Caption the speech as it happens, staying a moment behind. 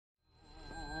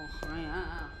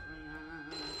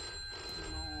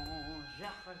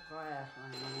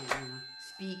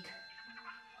Speak.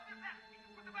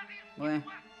 Ouais.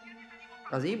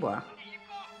 Vas-y, bois.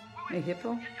 A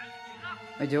hippo?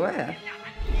 A giraffe?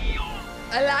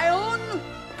 A lion?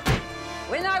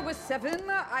 When I was 7,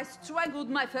 I strangled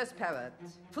my first parrot,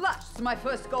 flushed my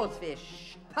first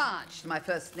goldfish, punched my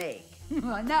first snake.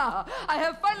 Now, I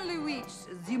have finally reached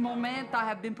the moment I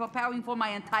have been preparing for my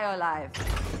entire life.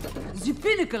 The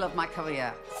pinnacle of my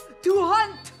career. To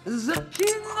hunt the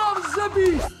king of the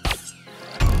beasts.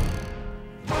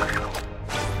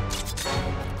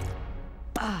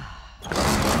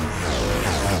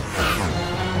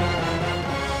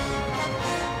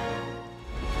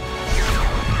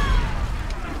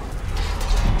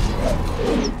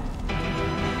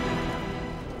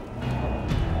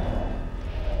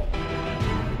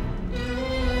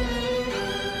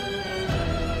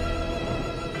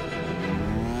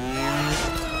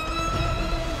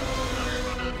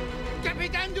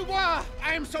 Dubois,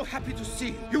 I am so happy to see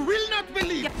you. You will not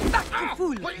believe. Get back, you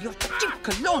fool! Your cheap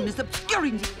cologne is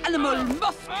obscuring the animal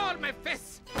musk. All my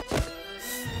fists.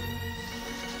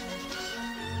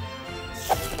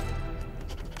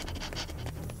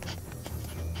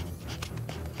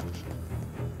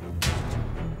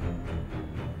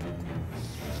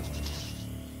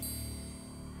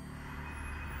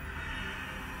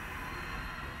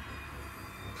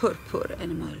 Poor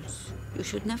animals. You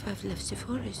should never have left the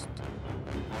forest.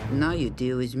 Now you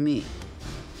deal with me.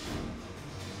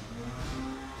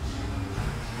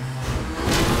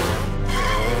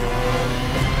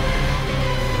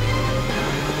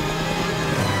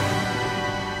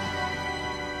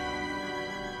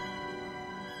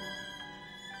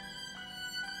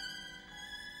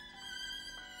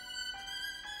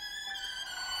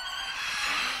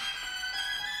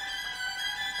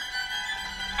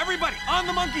 Everybody, on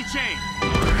the monkey chain!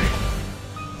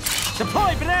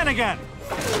 Deploy banana gun!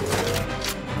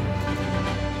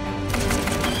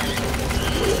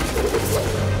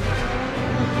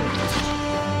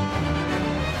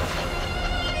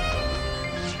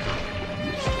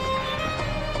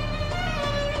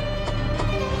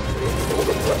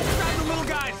 Grab the little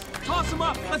guys! Toss them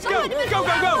up! Let's go! Go, go,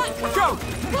 go! Go!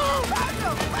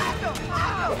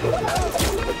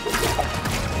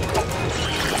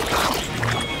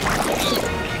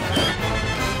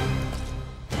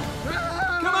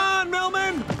 Come on,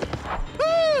 Millman!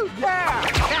 Woo! Yeah!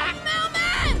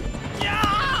 Millman!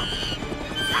 Yeah!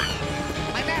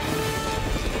 My back!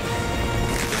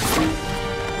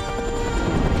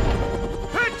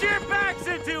 Put your backs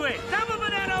into it! Double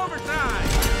banana overtime!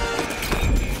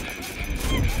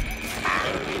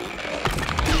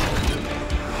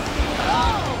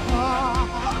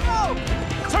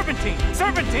 Serpentine!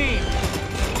 Serpentine!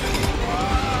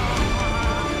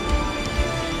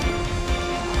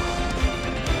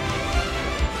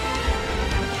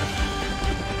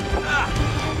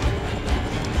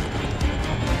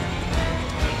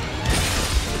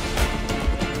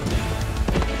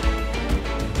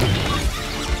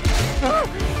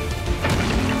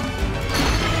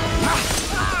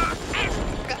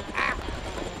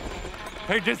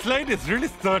 Hey, this lady's really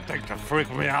starting to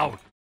freak me out.